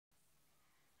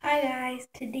Hi guys,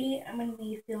 today I'm gonna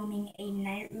be filming a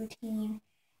night routine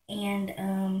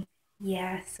and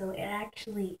yeah, so it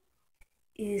actually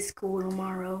is school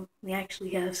tomorrow. We actually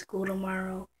have school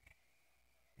tomorrow.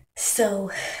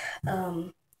 So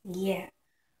yeah.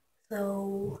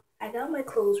 So I got my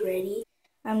clothes ready.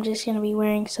 I'm just gonna be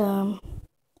wearing some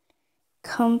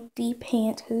comfy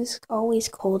pants because it's always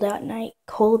cold at night.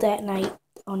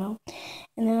 Oh no.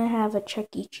 And then I have a Chuck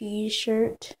E. Cheese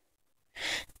shirt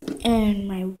and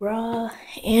my bra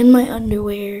and my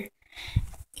underwear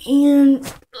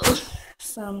and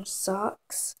some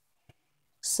socks.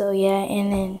 So yeah,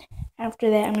 and then after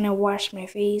that, I'm gonna wash my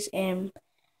face and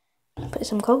put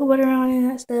some cocoa butter on and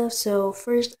that stuff. So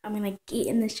first, I'm gonna get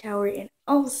in the shower, and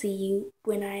I'll see you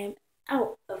when I am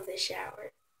out of the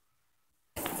shower.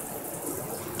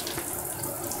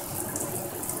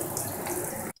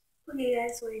 Okay,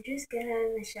 guys, so I just got out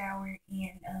of the shower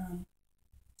and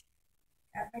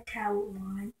got my towel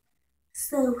on.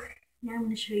 So now I'm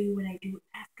gonna show you what I do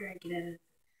after I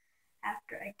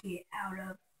get out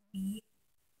of the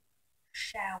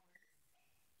shower.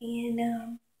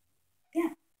 And yeah.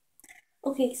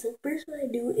 Okay, so first what I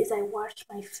do is I wash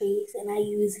my face and I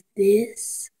use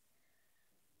this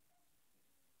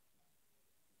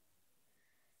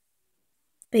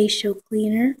facial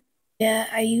cleaner. Yeah,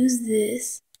 I use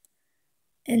this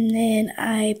and then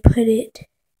I put it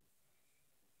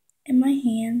in my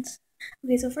hands.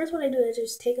 Okay, so first what I do is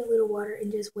just take a little water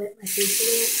and just wet my face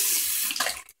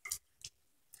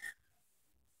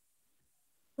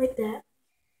a little, like that.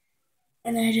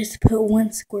 And then I just put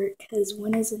one squirt because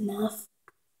one is enough.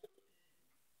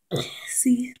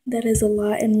 See, that is a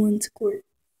lot in one squirt.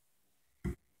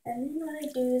 And then what I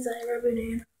do is I rub it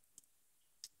in.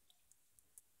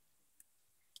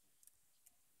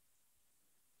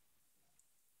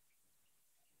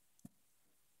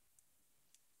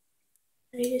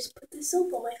 And I just put the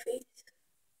soap on my face.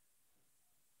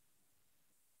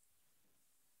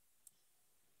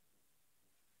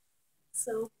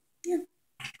 So, yeah.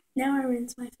 Now I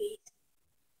rinse my face.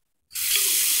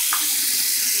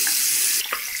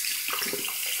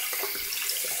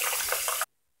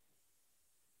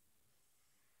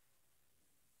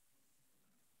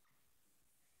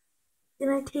 Then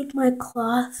I take my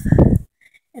cloth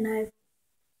and I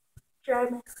dry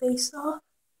my face off.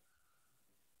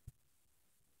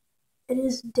 I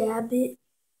just dab it.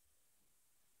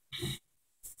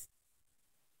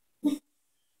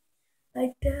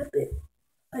 I dab it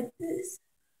like this.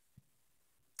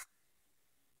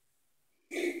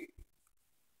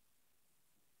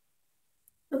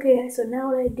 Okay, so now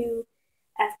what I do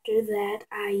after that,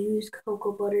 I use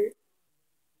cocoa butter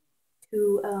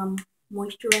to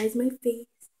moisturize my face.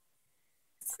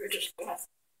 So we're just gonna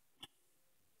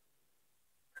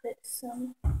put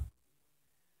some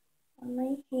on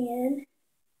my hand.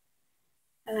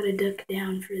 I gotta duck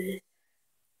down for this.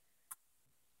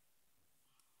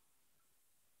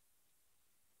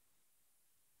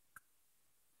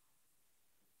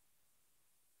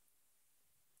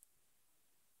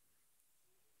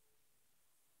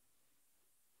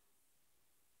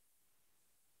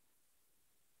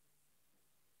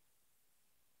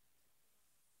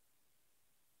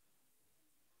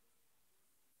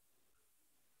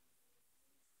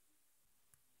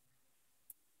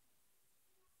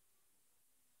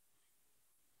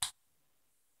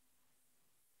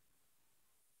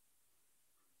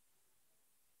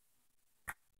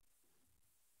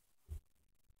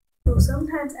 So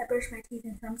sometimes I brush my teeth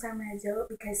and sometimes I don't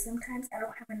because sometimes I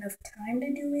don't have enough time to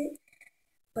do it.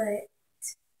 But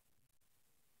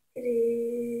it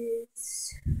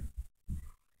is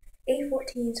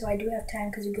 8:14, so I do have time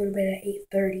because we go to bed at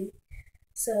 8:30.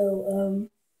 So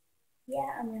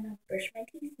yeah, I'm gonna brush my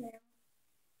teeth now.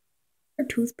 Our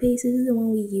toothpaste is the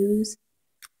one we use.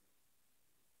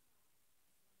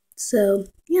 So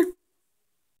yeah,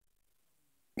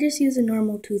 I just use a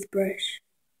normal toothbrush.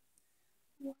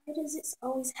 Why does this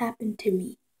always happen to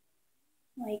me?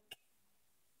 Like,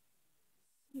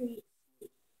 seriously.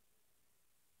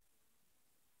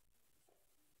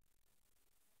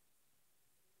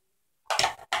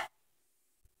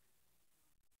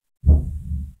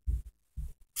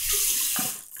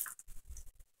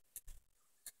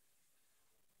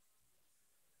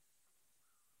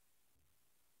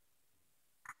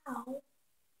 Ow.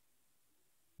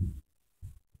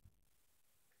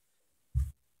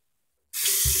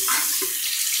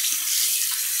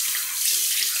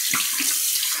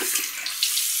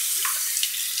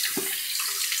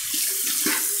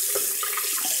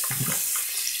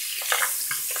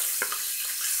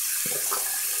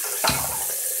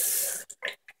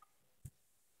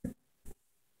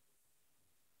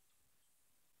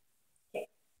 Okay.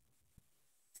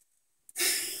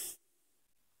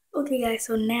 Okay guys,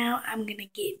 so now I'm gonna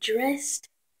get dressed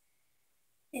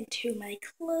into my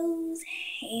clothes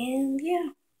and yeah.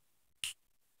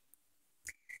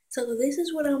 So this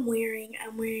is what I'm wearing.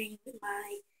 I'm wearing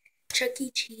my Chuck E.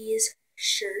 Cheese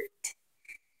shirt.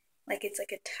 Like it's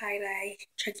like a tie-dye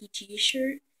Chuck E. Cheese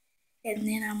shirt. And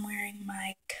then I'm wearing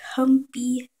my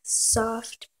comfy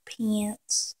soft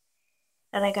pants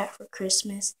that I got for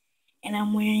Christmas. And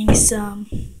I'm wearing some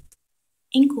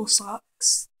ankle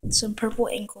socks, some purple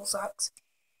ankle socks.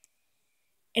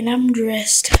 And I'm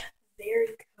dressed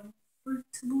very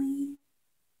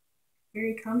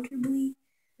comfortably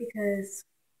because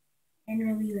I'm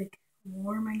really like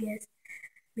warm, I guess,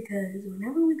 because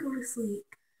whenever we go to sleep,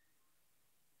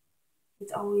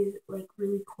 it's always like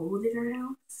really cold in our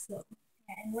house. So,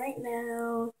 and right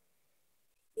now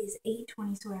is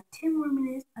 8:20, so I have 10 more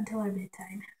minutes until our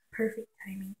bedtime. Perfect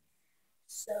timing.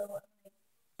 So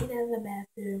I'm gonna get out of the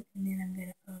bathroom and then I'm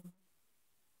gonna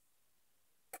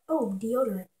oh,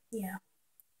 deodorant. Yeah.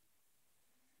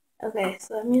 Okay,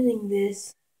 so I'm using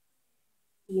this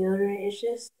deodorant. It's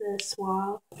just the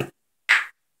Suave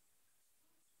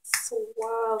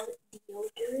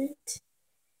deodorant.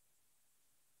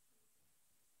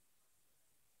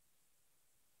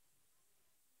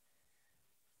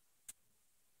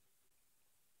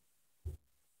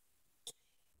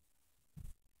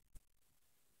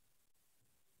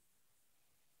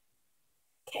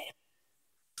 Okay,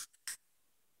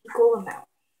 equal amount.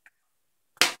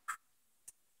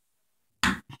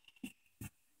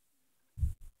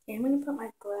 Okay, I'm gonna put my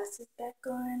glasses back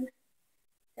on.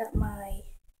 Got my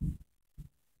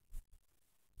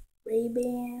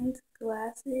Ray-Ban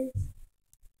glasses.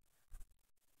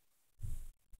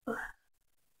 Ugh.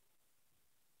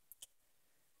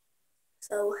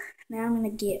 So now I'm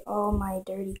gonna get all my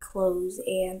dirty clothes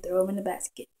and throw them in the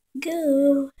basket.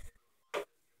 Go!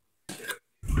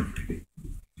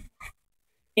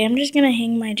 And I'm just gonna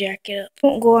hang my jacket up. It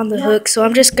won't go on the hook, so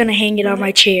I'm just gonna hang it on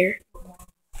my chair.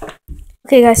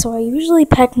 Okay guys, so I usually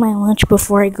pack my lunch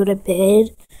before I go to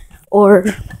bed or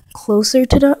closer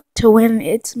to when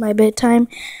it's my bedtime,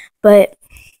 but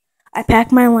I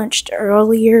packed my lunch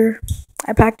earlier.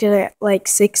 I packed it at like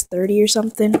 6:30 or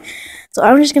something. So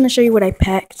I'm just gonna show you what I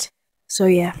packed. So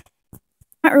yeah.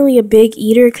 Not really a big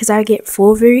eater because I get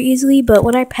full very easily, but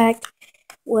what I packed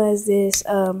was this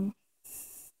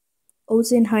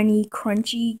oats and honey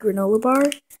crunchy granola bar.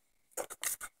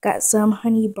 Got some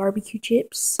honey barbecue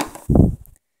chips,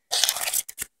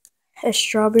 a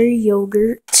strawberry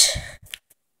yogurt,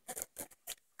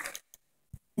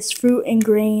 this fruit and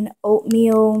grain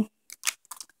oatmeal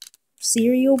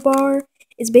cereal bar.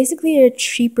 It's basically a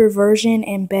cheaper version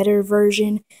and better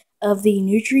version of the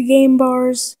Nutri-Grain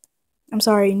bars. I'm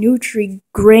sorry,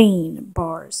 Nutri-Grain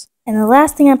bars. And the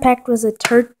last thing I packed was a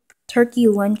turkey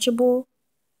Lunchable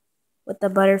with the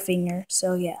Butterfinger.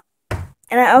 So yeah.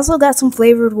 And I also got some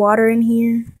flavored water in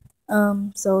here.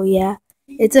 So yeah.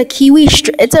 It's a kiwi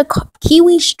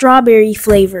strawberry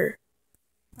flavor.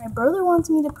 My brother wants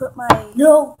me to put my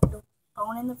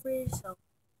phone in the fridge, so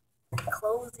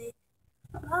close it.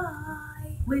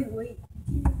 Bye. Wait.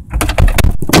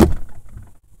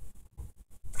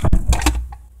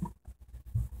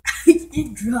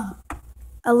 It dropped.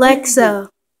 Alexa,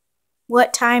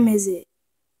 what time is it?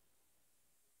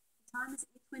 The time is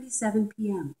 8:27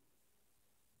 p.m.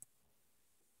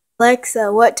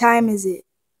 Alexa, what time is it?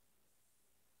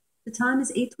 The time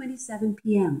is 8:27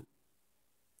 p.m.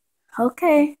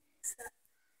 Okay.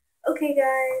 Okay,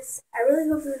 guys. I really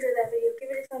hope you enjoyed that video. Give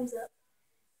it a thumbs up.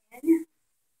 And yeah,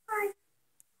 bye.